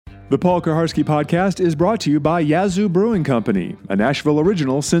The Paul Kuharsky Podcast is brought to you by Yazoo Brewing Company, a Nashville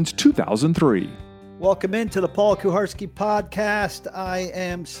original since 2003. Welcome into the Paul Kuharsky Podcast. I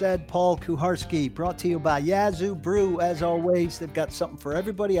am said Paul Kuharsky, brought to you by Yazoo Brew. As always, they've got something for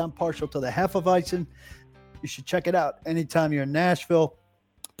everybody. I'm partial to the Hefeweizen. You should check it out anytime you're in Nashville.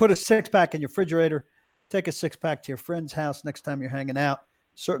 Put a six-pack in your refrigerator. Take a six-pack to your friend's house next time you're hanging out.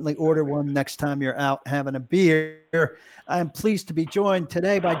 Certainly order one next time you're out having a beer. I am pleased to be joined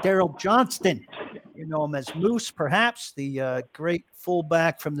today by Daryl Johnston. You know him as Moose, perhaps, the great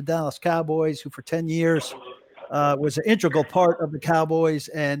fullback from the Dallas Cowboys, who for 10 years was an integral part of the Cowboys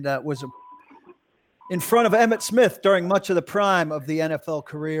and was in front of Emmitt Smith during much of the prime of the NFL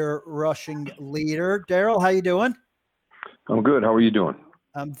career rushing leader. Daryl, how you doing? I'm good. How are you doing?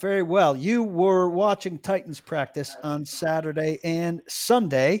 I'm very well. You were watching Titans practice on Saturday and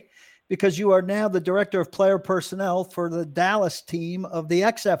Sunday because you are now the director of player personnel for the Dallas team of the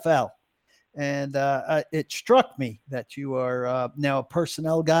XFL. And it struck me that you are now a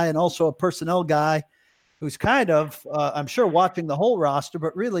personnel guy and also a personnel guy who's kind of, I'm sure, watching the whole roster,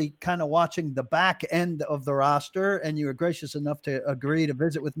 but really kind of watching the back end of the roster. And you were gracious enough to agree to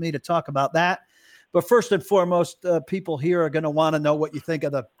visit with me to talk about that. But first and foremost, people here are going to want to know what you think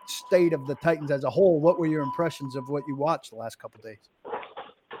of the state of the Titans as a whole. What were your impressions of what you watched the last couple of days?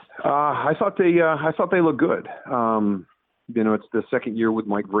 I thought they looked good. It's the second year with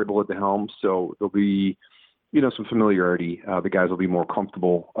Mike Vrabel at the helm, so there'll be, some familiarity. The guys will be more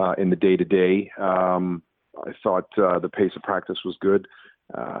comfortable in the day-to-day. I thought the pace of practice was good.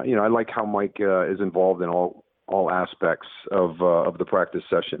 I like how Mike is involved in all aspects of the practice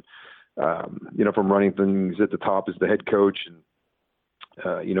session. From running things at the top as the head coach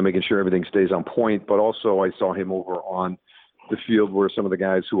and, making sure everything stays on point. But also I saw him over on the field where some of the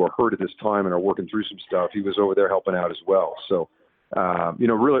guys who are hurt at this time and are working through some stuff, he was over there helping out as well. So,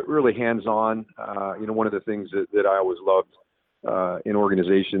 really, really hands-on. One of the things that I always loved in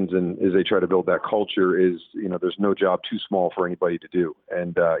organizations and as they try to build that culture is, there's no job too small for anybody to do.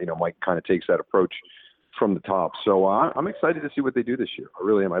 And, Mike kind of takes that approach from the top. So I'm excited to see what they do this year. I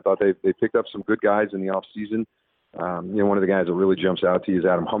really am. I thought they picked up some good guys in the offseason. One of the guys that really jumps out to you is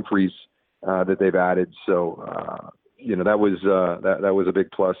Adam Humphries that they've added. So, that was a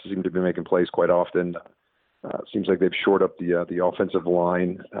big plus. They seem to be making plays quite often. Seems like they've shored up the offensive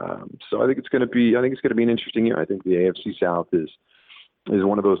line. So I think it's going to be an interesting year. I think the AFC South is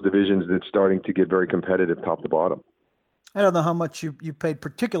one of those divisions that's starting to get very competitive top to bottom. I don't know how much you paid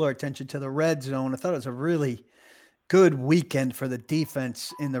particular attention to the red zone. I thought it was a really good weekend for the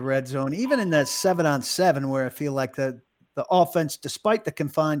defense in the red zone, even in that 7-on-7 where I feel like the offense, despite the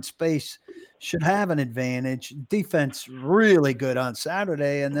confined space, should have an advantage. Defense really good on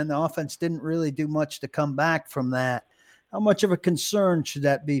Saturday, and then the offense didn't really do much to come back from that. How much of a concern should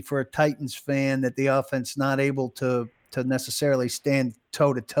that be for a Titans fan that the offense not able to necessarily stand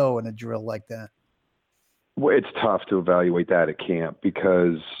toe-to-toe in a drill like that? Well, it's tough to evaluate that at camp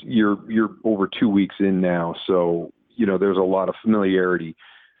because you're over 2 weeks in now. So, there's a lot of familiarity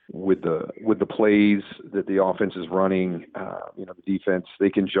with the plays that the offense is running. The defense, they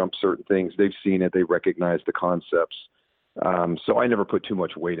can jump certain things. They've seen it. They recognize the concepts. So I never put too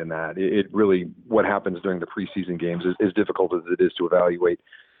much weight in that. It really, what happens during the preseason games is as difficult as it is to evaluate,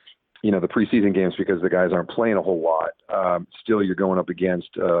 the preseason games because the guys aren't playing a whole lot. Still, you're going up against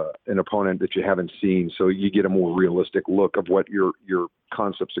an opponent that you haven't seen, so you get a more realistic look of what your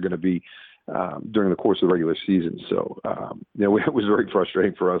concepts are going to be during the course of the regular season. So, it was very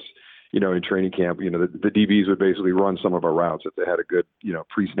frustrating for us, in training camp. The DBs would basically run some of our routes if they had a good,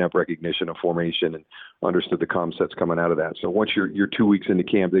 pre-snap recognition of formation and understood the concepts coming out of that. So once you're 2 weeks into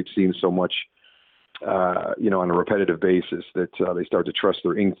camp, they've seen so much on a repetitive basis that they start to trust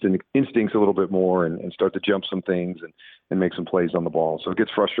their instincts a little bit more and start to jump some things and make some plays on the ball. So it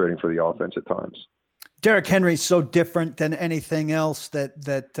gets frustrating for the offense at times. Derrick Henry's so different than anything else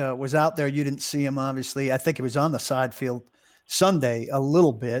that was out there. You didn't see him, obviously. I think he was on the side field Sunday a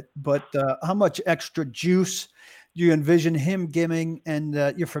little bit, but how much extra juice do you envision him giving? And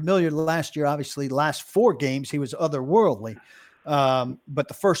you're familiar last year, obviously, last 4 games, he was otherworldly. But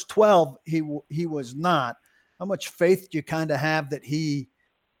the first 12, he was not. How much faith do you kind of have that he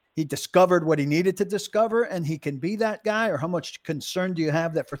discovered what he needed to discover and he can be that guy? Or how much concern do you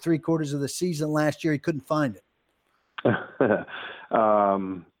have that for 3/4 of the season last year he couldn't find it?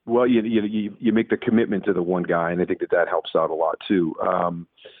 Well, you make the commitment to the one guy, and I think that helps out a lot too.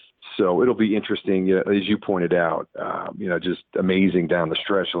 So it'll be interesting, as you pointed out. Just amazing down the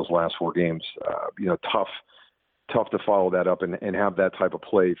stretch those last 4 games. Tough to follow that up and have that type of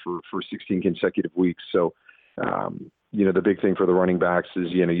play for 16 consecutive weeks. So the big thing for the running backs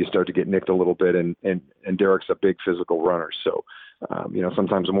is, you start to get nicked a little bit, and Derek's a big physical runner. So,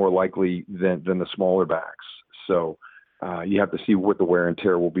 sometimes more likely than the smaller backs. So you have to see what the wear and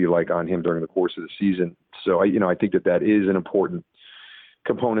tear will be like on him during the course of the season. So, I think that is an important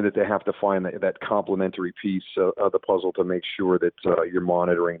component, that they have to find that complementary piece of the puzzle to make sure that you're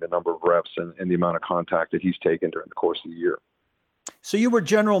monitoring the number of reps and the amount of contact that he's taken during the course of the year. So you were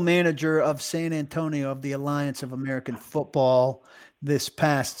general manager of San Antonio of the Alliance of American Football this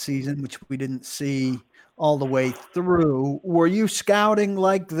past season, which we didn't see all the way through. Were you scouting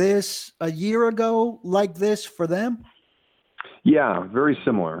like this a year ago, like this for them? Yeah, very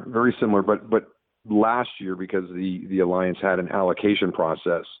similar, but last year, because the Alliance had an allocation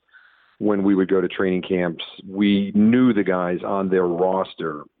process, when we would go to training camps, we knew the guys on their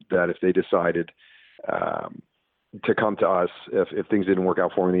roster that if they decided to come to us, if things didn't work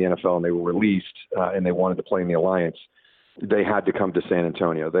out for them in the NFL and they were released and they wanted to play in the Alliance, they had to come to San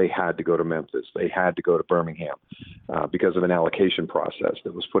Antonio. They had to go to Memphis. They had to go to Birmingham because of an allocation process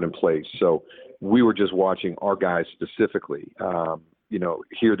that was put in place. So we were just watching our guys specifically.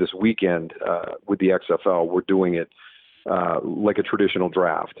 Here this weekend with the XFL, we're doing it like a traditional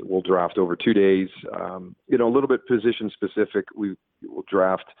draft. We'll draft over 2 days, a little bit position specific. We will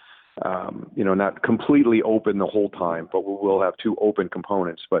draft, not completely open the whole time, but we will have 2 open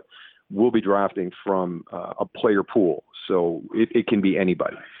components. But we'll be drafting from a player pool. So it can be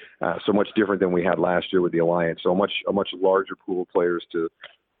anybody. So much different than we had last year with the Alliance. So a much larger pool of players to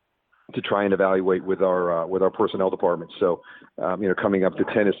try and evaluate with our personnel department. So, coming up to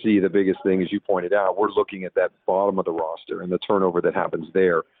Tennessee, the biggest thing, as you pointed out, we're looking at that bottom of the roster and the turnover that happens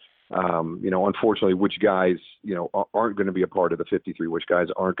there. Unfortunately, which guys, aren't going to be a part of the 53, which guys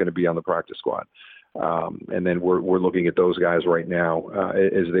aren't going to be on the practice squad. And then we're looking at those guys right now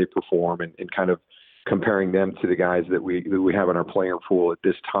as they perform and kind of comparing them to the guys that we have in our player pool at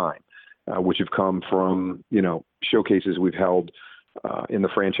this time, which have come from, showcases we've held in the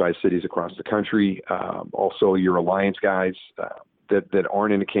franchise cities across the country. Also your Alliance guys that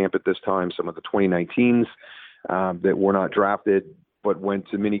aren't in the camp at this time, some of the 2019s that were not drafted but went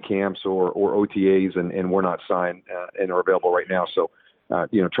to mini camps or OTAs and were not signed and are available right now. So,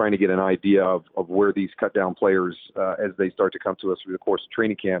 trying to get an idea of where these cut down players, as they start to come to us through the course of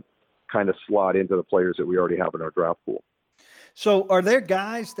training camp, kind of slot into the players that we already have in our draft pool. So are there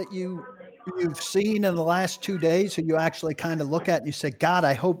guys that you've seen in the last 2 days who you actually kind of look at and you say, God,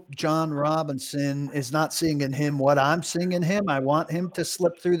 I hope John Robinson is not seeing in him what I'm seeing in him. I want him to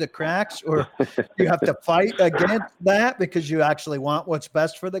slip through the cracks, or you have to fight against that because you actually want what's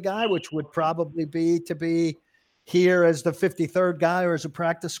best for the guy, which would probably be to be here as the 53rd guy or as a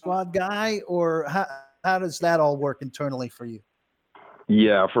practice squad guy, or how does that all work internally for you?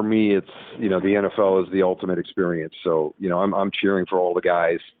 Yeah, for me, it's, the NFL is the ultimate experience. So, I'm cheering for all the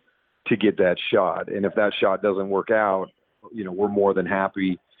guys to get that shot. And if that shot doesn't work out, we're more than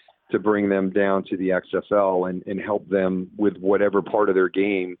happy to bring them down to the XFL and help them with whatever part of their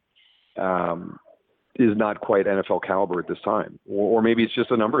game is not quite NFL caliber at this time. Or maybe it's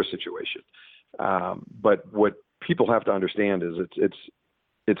just a numbers situation. But what people have to understand is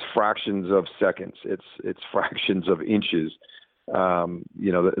it's fractions of seconds. It's fractions of inches.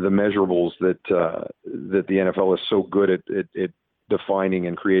 The measurables that the NFL is so good at defining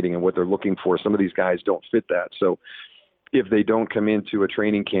and creating and what they're looking for. Some of these guys don't fit that. So if they don't come into a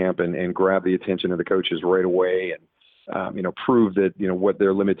training camp and grab the attention of the coaches right away and, prove that, what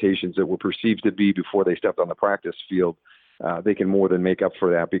their limitations that were perceived to be before they stepped on the practice field, they can more than make up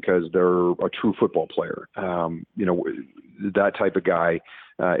for that because they're a true football player. That type of guy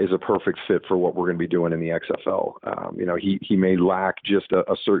is a perfect fit for what we're going to be doing in the XFL. He may lack just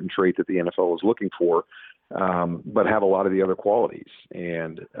a certain trait that the NFL is looking for, but have a lot of the other qualities.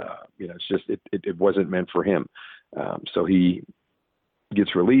 And, it's just, it wasn't meant for him. So he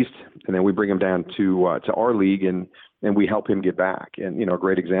gets released, and then we bring him down to our league and we help him get back. And, a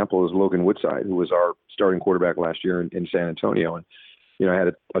great example is Logan Woodside, who was our starting quarterback last year in San Antonio. And, I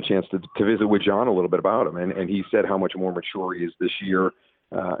had a chance to visit with John a little bit about him. And he said how much more mature he is this year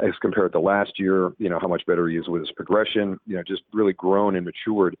as compared to last year, how much better he is with his progression, just really grown and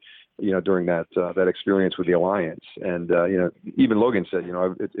matured, during that experience with the Alliance. And, even Logan said,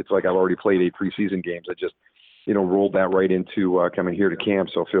 it's like I've already played 8 preseason games. I just, rolled that right into coming here to camp.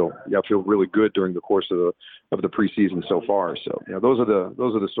 So I feel really good during the course of the preseason so far. So, those are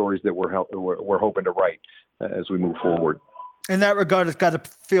the stories that we're hoping to write as we move forward. In that regard, it's got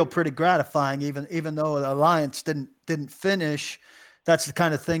to feel pretty gratifying, even though the Alliance didn't finish. That's the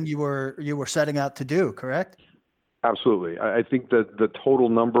kind of thing you were setting out to do, correct? Absolutely. I think that the total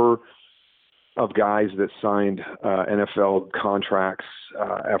number of guys that signed NFL contracts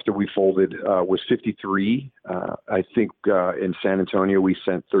after we folded was 53. I think in San Antonio we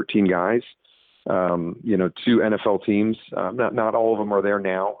sent 13 guys, to NFL teams. Not all of them are there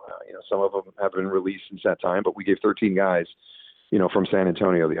now. Some of them have been released since that time, but we gave 13 guys, from San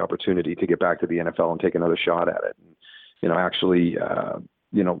Antonio the opportunity to get back to the NFL and take another shot at it. And, actually,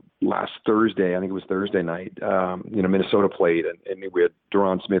 last Thursday, I think it was Thursday night, Minnesota played and we had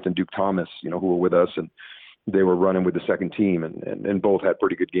Deron Smith and Duke Thomas, who were with us, and they were running with the second team and both had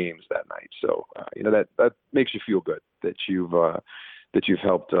pretty good games that night. So, that makes you feel good that you've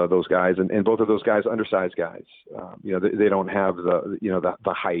helped those guys and both of those guys, undersized guys. They don't have the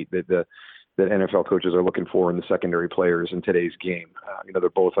height that NFL coaches are looking for in the secondary players in today's game. They're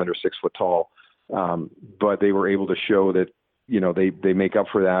both under 6 foot tall, but they were able to show that, they make up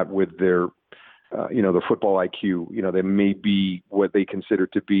for that with their, their football IQ. They may be what they consider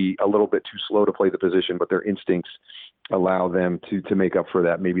to be a little bit too slow to play the position, but their instincts allow them to make up for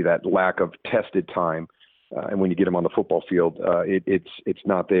that, maybe that lack of tested time. And when you get him on the football field, it's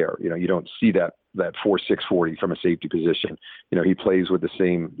not there. You don't see that 4.6 40 from a safety position. He plays with the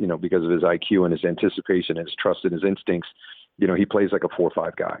same, because of his IQ and his anticipation and his trust in his instincts. He plays like a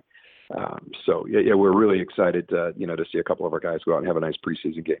 4.5 guy. So we're really excited, to see a couple of our guys go out and have a nice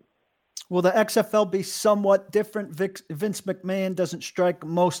preseason game. Will the XFL be somewhat different? Vince McMahon doesn't strike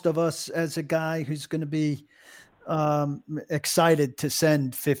most of us as a guy who's going to be excited to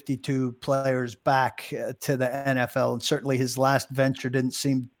send 52 players back to the NFL. And certainly his last venture didn't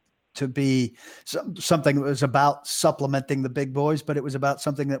seem to be something that was about supplementing the big boys, but it was about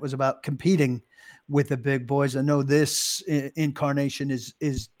something that was about competing with the big boys. I know this incarnation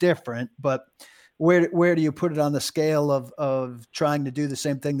is different, but where do you put it on the scale of trying to do the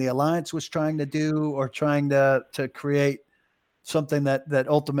same thing the Alliance was trying to do, or trying to create something that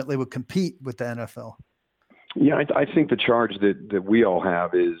ultimately would compete with the NFL? Yeah, I think the charge that we all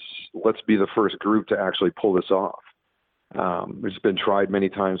have is let's be the first group to actually pull this off. It's been tried many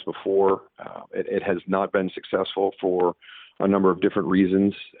times before. It has not been successful for a number of different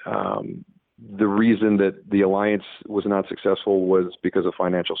reasons. The reason that the Alliance was not successful was because of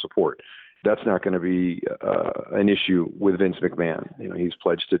financial support. That's not going to be an issue with Vince McMahon. He's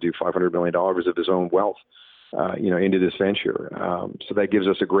pledged to do $500 million of his own wealth, into this venture. So that gives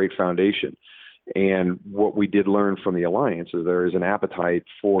us a great foundation. And what we did learn from the Alliance is there is an appetite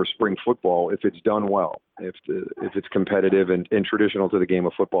for spring football if it's done well, if it's competitive and traditional to the game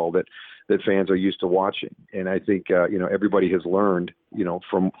of football that fans are used to watching. And I think everybody has learned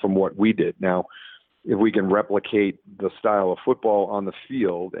from what we did. Now, if we can replicate the style of football on the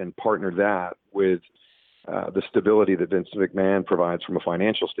field and partner that with the stability that Vince McMahon provides from a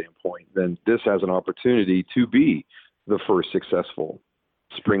financial standpoint, then this has an opportunity to be the first successful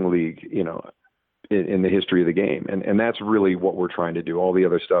spring league, in the history of the game. And that's really what we're trying to do. All the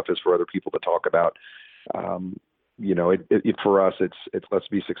other stuff is for other people to talk about. For us, it's let's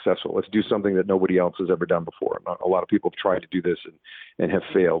be successful. Let's do something that nobody else has ever done before. A lot of people have tried to do this and have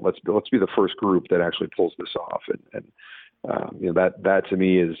failed. Let's be the first group that actually pulls this off. And that to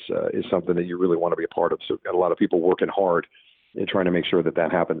me is something that you really want to be a part of. So we've got a lot of people working hard and trying to make sure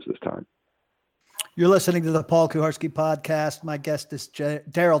that happens this time. You're listening to the Paul Kuharsky podcast. My guest is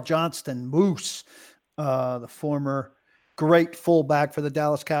Daryl Johnston, Moose, the former great fullback for the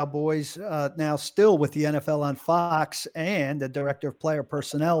Dallas Cowboys, now still with the NFL on Fox, and the director of player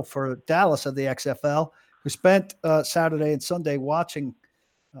personnel for Dallas of the XFL, who spent Saturday and Sunday watching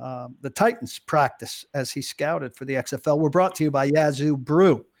the Titans practice as he scouted for the XFL. We're brought to you by Yazoo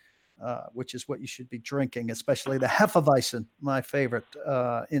Brew, which is what you should be drinking, especially the Hefeweizen, my favorite,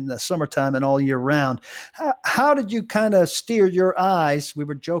 in the summertime and all year round. How did you kind of steer your eyes? We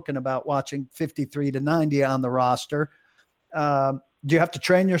were joking about watching 53 to 90 on the roster. Do you have to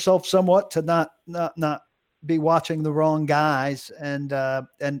train yourself somewhat to not be watching the wrong guys? And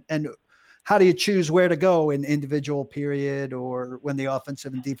how do you choose where to go in individual period, or when the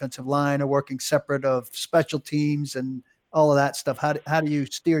offensive and defensive line are working separate of special teams and all of that stuff? How do you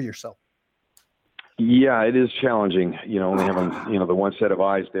steer yourself? Yeah, it is challenging, only having, the one set of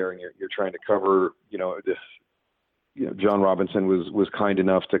eyes there, and you're trying to cover, John Robinson was kind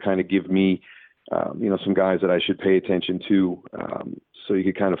enough to kind of give me, some guys that I should pay attention to, so you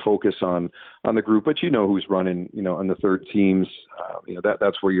could kind of focus on the group, but who's running, on the third teams,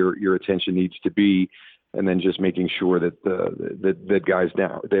 that's where your attention needs to be. And then just making sure that the guys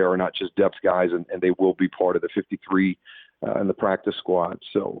now, they are not just depth guys, and they will be part of the 53 and the practice squad.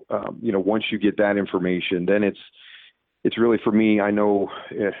 So, once you get that information, then it's really, for me, I know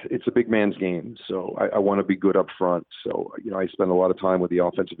it's a big man's game. So I want to be good up front. So, I spend a lot of time with the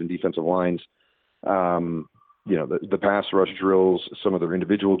offensive and defensive lines The pass rush drills, some of their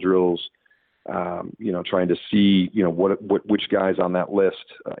individual drills, trying to see, which guys on that list,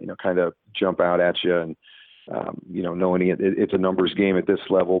 kind of jump out at you, and, knowing it's a numbers game at this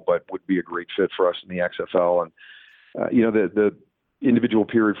level, but would be a great fit for us in the XFL. And, the individual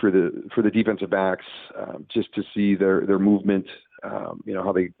period for the defensive backs, just to see their movement,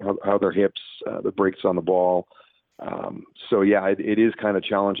 how their hips, the breaks on the ball. It is kind of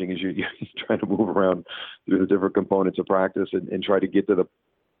challenging as you're trying to move around through the different components of practice and try to get to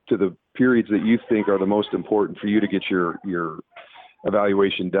the periods that you think are the most important for you to get your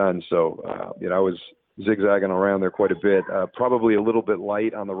evaluation done. So, I was zigzagging around there quite a bit, probably a little bit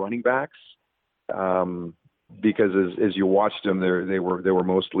light on the running backs, because as you watched them, they were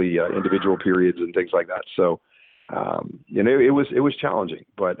mostly individual periods and things like that. So, it was challenging,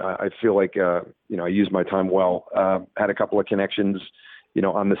 but I feel like, I used my time well, had a couple of connections,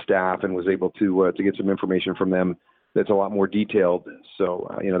 on the staff, and was able to get some information from them that's a lot more detailed. So,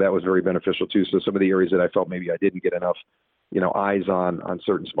 that was very beneficial too. So some of the areas that I felt maybe I didn't get enough, eyes on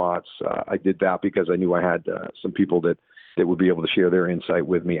certain spots, I did that because I knew I had some people that would be able to share their insight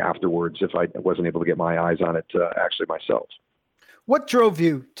with me afterwards if I wasn't able to get my eyes on it actually myself. What drove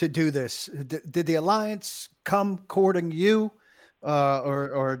you to do this? Did the Alliance come courting you,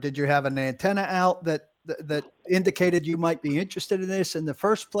 or did you have an antenna out that indicated you might be interested in this in the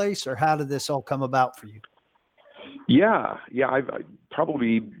first place, or how did this all come about for you? Yeah. I've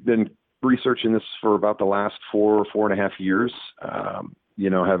probably been researching this for about the last 4.5 years. Have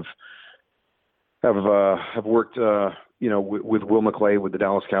worked, with Will McClay with the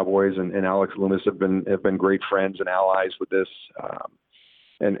Dallas Cowboys, and Alex Loomis have been great friends and allies with this.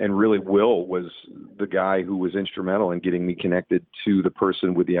 And really, Will was the guy who was instrumental in getting me connected to the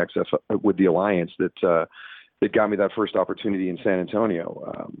person with the Alliance that got me that first opportunity in San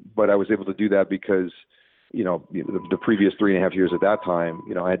Antonio. But I was able to do that because, the previous 3.5 years at that time,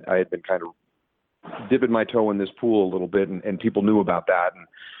 I had been kind of dipping my toe in this pool a little bit, and people knew about that. And,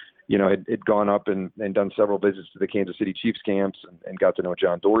 had gone up and done several visits to the Kansas City Chiefs camps and got to know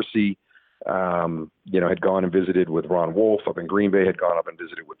John Dorsey. Had gone and visited with Ron Wolf up in Green Bay, had gone up and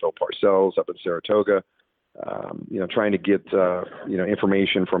visited with Bill Parcells up in Saratoga, trying to get,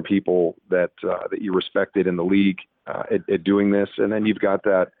 information from people that you respected in the league at doing this. And then you've got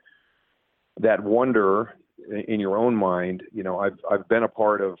that wonder in your own mind. I've been a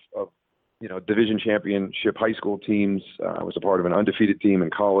part of division championship high school teams. I was a part of an undefeated team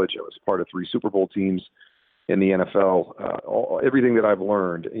in college. I was a part of 3 Super Bowl teams in the NFL. Everything that I've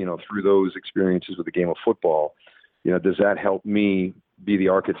learned, through those experiences with the game of football, does that help me be the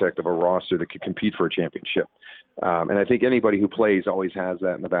architect of a roster that could compete for a championship? And I think anybody who plays always has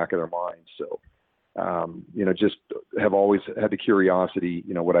that in the back of their mind. So, just have always had the curiosity,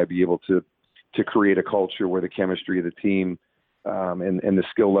 would I be able to create a culture where the chemistry of the team, and the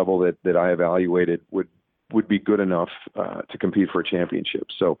skill level that I evaluated would be good enough to compete for a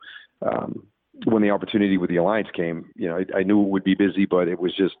championship. So when the opportunity with the Alliance came, I knew it would be busy, but it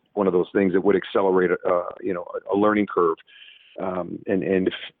was just one of those things that would accelerate a learning curve, and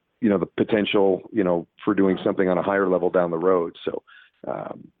if, the potential for doing something on a higher level down the road. So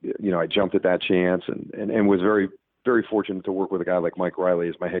I jumped at that chance and was very, very fortunate to work with a guy like Mike Riley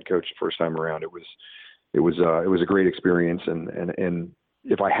as my head coach the first time around. It was a great experience, and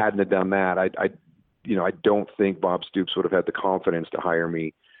if I hadn't have done that, I don't think Bob Stoops would have had the confidence to hire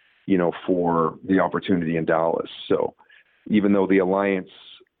me, for the opportunity in Dallas. So even though the Alliance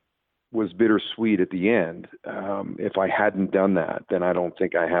was bittersweet at the end, if I hadn't done that, then I don't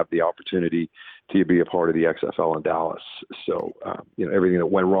think I have the opportunity to be a part of the XFL in Dallas. So everything that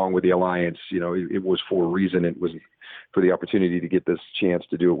went wrong with the Alliance, it was for a reason. It was for the opportunity to get this chance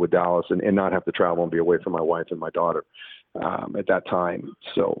to do it with Dallas and not have to travel and be away from my wife and my daughter at that time.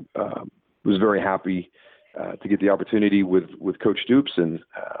 So was very happy to get the opportunity with Coach Stoops, and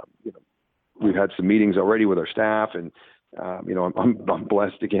we've had some meetings already with our staff, and I'm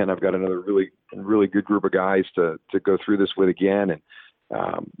blessed again. I've got another really good group of guys to go through this with again, and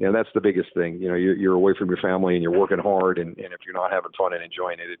that's the biggest thing. You're away from your family and you're working hard, and if you're not having fun and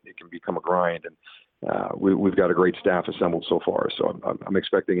enjoying it, it can become a grind. And we've got a great staff assembled so far, so I'm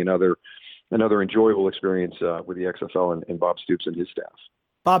expecting another enjoyable experience with the XFL and Bob Stoops and his staff.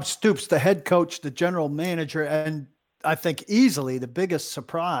 Bob Stoops, the head coach, the general manager, and I think easily the biggest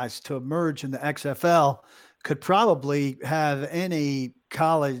surprise to emerge in the XFL, could probably have any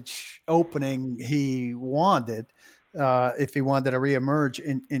college opening he wanted, if he wanted to reemerge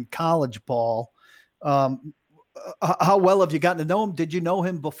in college ball. How well have you gotten to know him? Did you know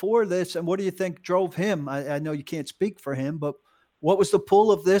him before this? And what do you think drove him? I know you can't speak for him, but What was the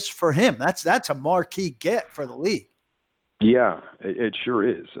pull of this for him? That's a marquee get for the league. Yeah, it sure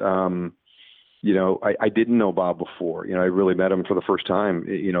is. I didn't know Bob before. I really met him for the first time,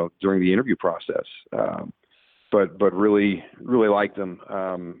 during the interview process. But really, really liked him.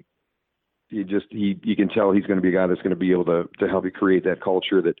 You can tell he's going to be a guy that's going to be able to help you create that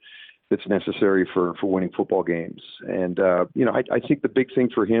culture that's necessary for winning football games. And, I think the big thing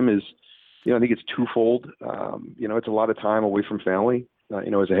for him is, I think it's twofold. It's a lot of time away from family,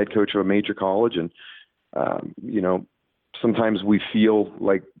 as a head coach of a major college. And, sometimes we feel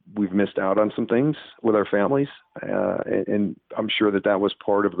like we've missed out on some things with our families. And I'm sure that was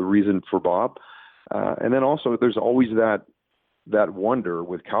part of the reason for Bob. And then also there's always that wonder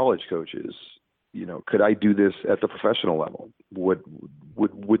with college coaches, could I do this at the professional level? Would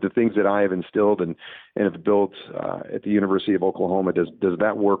the things that I have instilled and have built at the University of Oklahoma, does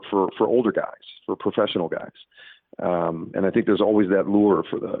that work for older guys, for professional guys? And I think there's always that lure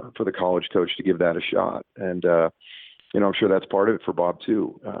for the college coach to give that a shot. And, I'm sure that's part of it for Bob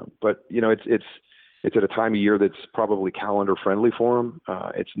too. But it's at a time of year that's probably calendar friendly for him.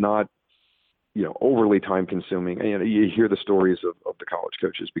 It's not, overly time consuming. And, you hear the stories of the college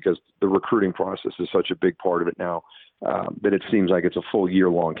coaches because the recruiting process is such a big part of it now, that it seems like it's a full year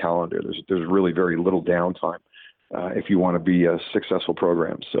long calendar. There's really very little downtime, if you want to be a successful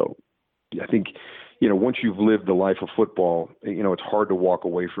program. So I think, once you've lived the life of football, it's hard to walk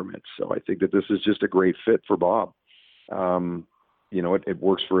away from it. So I think that this is just a great fit for Bob. It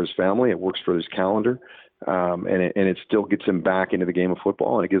works for his family. It works for his calendar. And it still gets him back into the game of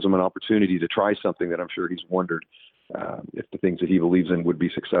football, and it gives him an opportunity to try something that I'm sure he's wondered if the things that he believes in would be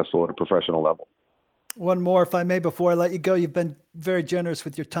successful at a professional level. One more, if I may, before I let you go. You've been very generous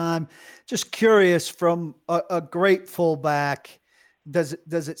with your time. Just curious, from a great fullback, does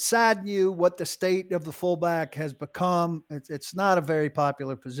it sadden you what the state of the fullback has become? It's not a very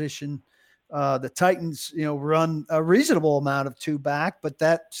popular position. The Titans, run a reasonable amount of two back, but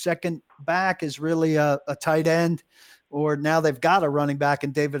that second back is really a tight end, or now they've got a running back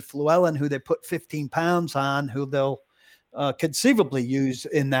in David Fluellen, who they put 15 pounds on, who they'll conceivably use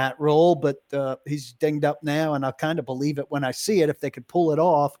in that role. But he's dinged up now, and I'll kind of believe it when I see it if they could pull it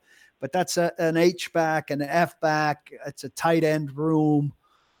off. But that's an H back and an F back. It's a tight end room.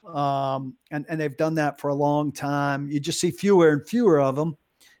 And they've done that for a long time. You just see fewer and fewer of them.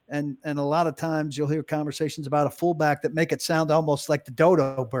 And a lot of times you'll hear conversations about a fullback that make it sound almost like the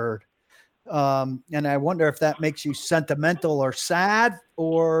dodo bird. And I wonder if that makes you sentimental or sad,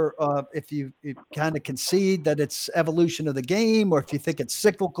 or if you kind of concede that it's evolution of the game, or if you think it's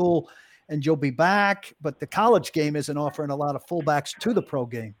cyclical and you'll be back. But the college game isn't offering a lot of fullbacks to the pro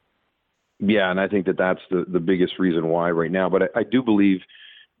game. Yeah, and I think that's the biggest reason why right now. But I do believe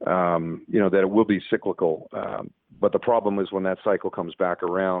that it will be cyclical. But the problem is when that cycle comes back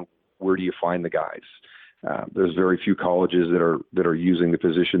around, where do you find the guys? There's very few colleges that are using the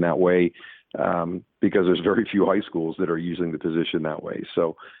position that way, because there's very few high schools that are using the position that way.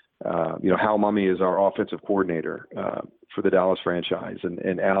 So, Hal Mummy is our offensive coordinator for the Dallas franchise,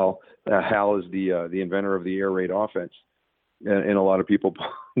 and Hal is the inventor of the air raid offense. And a lot of people,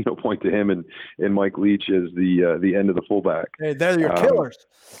 point to him and Mike Leach as the end of the fullback. Hey, they're your killers.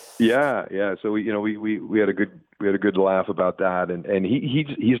 Yeah. So we had a good laugh about that, and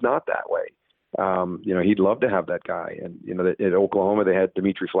he's not that way. He'd love to have that guy, and at Oklahoma they had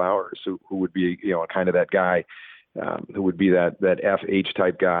Dimitri Flowers, who would be kind of that guy, who would be that FH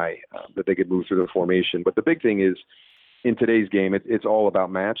type guy that they could move through the formation. But the big thing is, in today's game, it's all about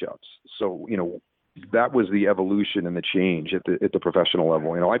matchups. So that was the evolution and the change at the professional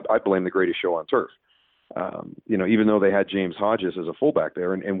level. I blame the greatest show on turf. Even though they had James Hodges as a fullback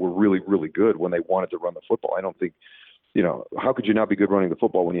there and were really, really good when they wanted to run the football, I don't think, how could you not be good running the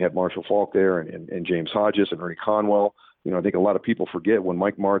football when you had Marshall Faulk there and James Hodges and Ernie Conwell? I think a lot of people forget when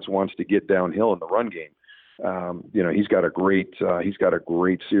Mike Martz wants to get downhill in the run game. He's got a great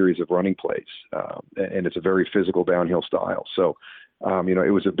series of running plays, and it's a very physical downhill style. So,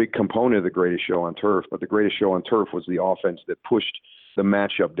 it was a big component of the greatest show on turf, but the greatest show on turf was the offense that pushed the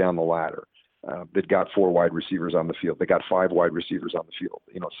matchup down the ladder, that got 4 wide receivers on the field. They got 5 wide receivers on the field.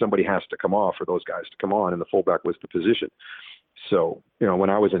 Somebody has to come off for those guys to come on, and the fullback was the position. So,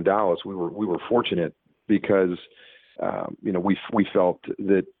 when I was in Dallas, we were fortunate because, we felt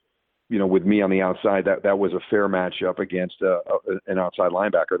that, with me on the outside, that was a fair matchup against an outside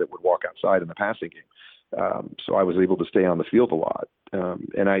linebacker that would walk outside in the passing game. So I was able to stay on the field a lot.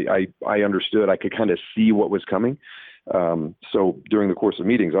 And I understood, I could kind of see what was coming. So during the course of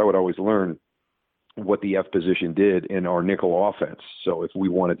meetings, I would always learn what the F position did in our nickel offense. So if we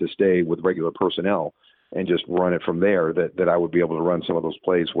wanted to stay with regular personnel, and just run it from there, that I would be able to run some of those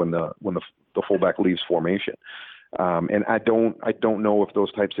plays when the fullback leaves formation. And I don't know if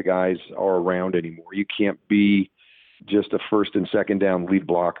those types of guys are around anymore. You can't be just a first and second down lead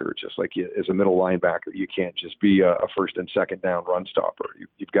blocker, just like as a middle linebacker. You can't just be a first and second down run stopper.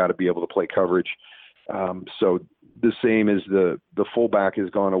 You've got to be able to play coverage. So the same as the fullback has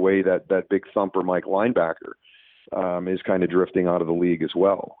gone away, that big thumper Mike linebacker is kind of drifting out of the league as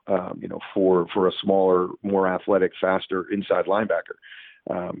well. For a smaller, more athletic, faster inside linebacker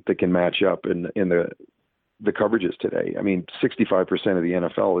that can match up in the coverages today. I mean, 65% of the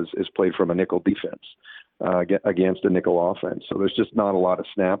NFL is played from a nickel defense against a nickel offense. So there's just not a lot of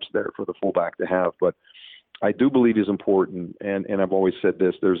snaps there for the fullback to have. But I do believe he's important, and I've always said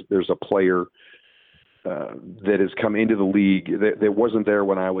this: there's a player that has come into the league that wasn't there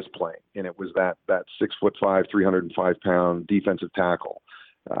when I was playing, and it was that 6'5", 305-pound defensive tackle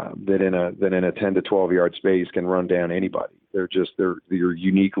that in a 10 to 12 yard space can run down anybody. They're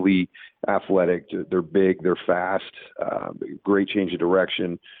uniquely athletic. They're big. They're fast. Great change of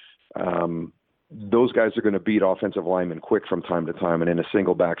direction. Those guys are going to beat offensive linemen quick from time to time, and in a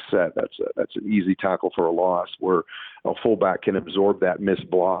single back set, that's an easy tackle for a loss where a fullback can absorb that missed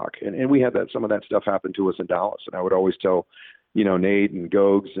block. And we had some of that stuff happen to us in Dallas. And I would always tell, Nate and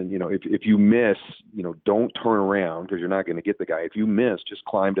Gogs, and if you miss, don't turn around because you're not going to get the guy. If you miss, just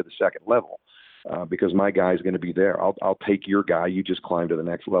climb to the second level because my guy is going to be there. I'll take your guy. You just climb to the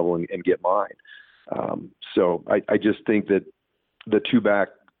next level and get mine. So I just think that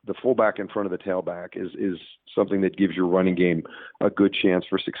the fullback in front of the tailback is something that gives your running game a good chance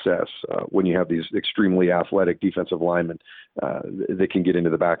for success when you have these extremely athletic defensive linemen that can get into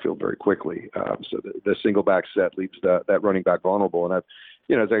the backfield very quickly. So the single back set leaves that running back vulnerable. And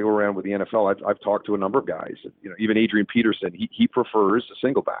as I go around with the NFL, I've talked to a number of guys. Even Adrian Peterson, he prefers a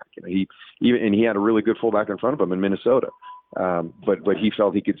single back. He had a really good fullback in front of him in Minnesota, but he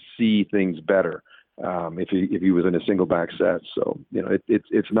felt he could see things better if he was in a single back set. So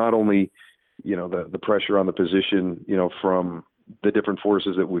it's not only the pressure on the position from the different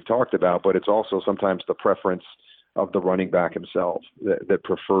forces that we've talked about, but it's also sometimes the preference of the running back himself that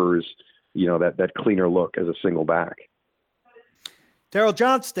prefers that cleaner look as a single back. Daryl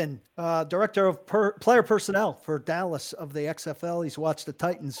Johnston, director of player personnel for Dallas of the XFL. He's watched the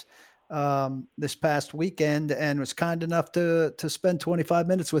Titans this past weekend and was kind enough to spend 25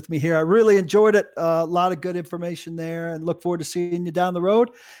 minutes with me here. I really enjoyed it. A lot of good information there, and look forward to seeing you down the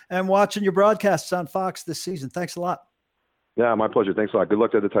road and watching your broadcasts on Fox this season. Thanks a lot. Yeah, my pleasure. Thanks a lot. Good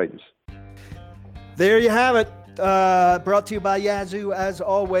luck to the Titans. There you have it. Brought to you by Yazoo. As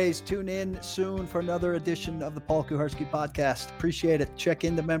always, tune in soon for another edition of the Paul Kuharsky podcast. Appreciate it. Check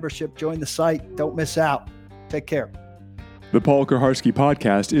into membership. Join the site. Don't miss out. Take care. The Paul Kuharsky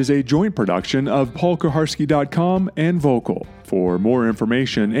Podcast is a joint production of paulkuharsky.com and Vocal. For more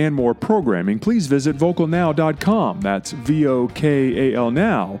information and more programming, please visit vocalnow.com. That's VOKAL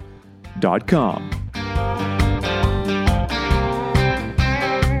now.com.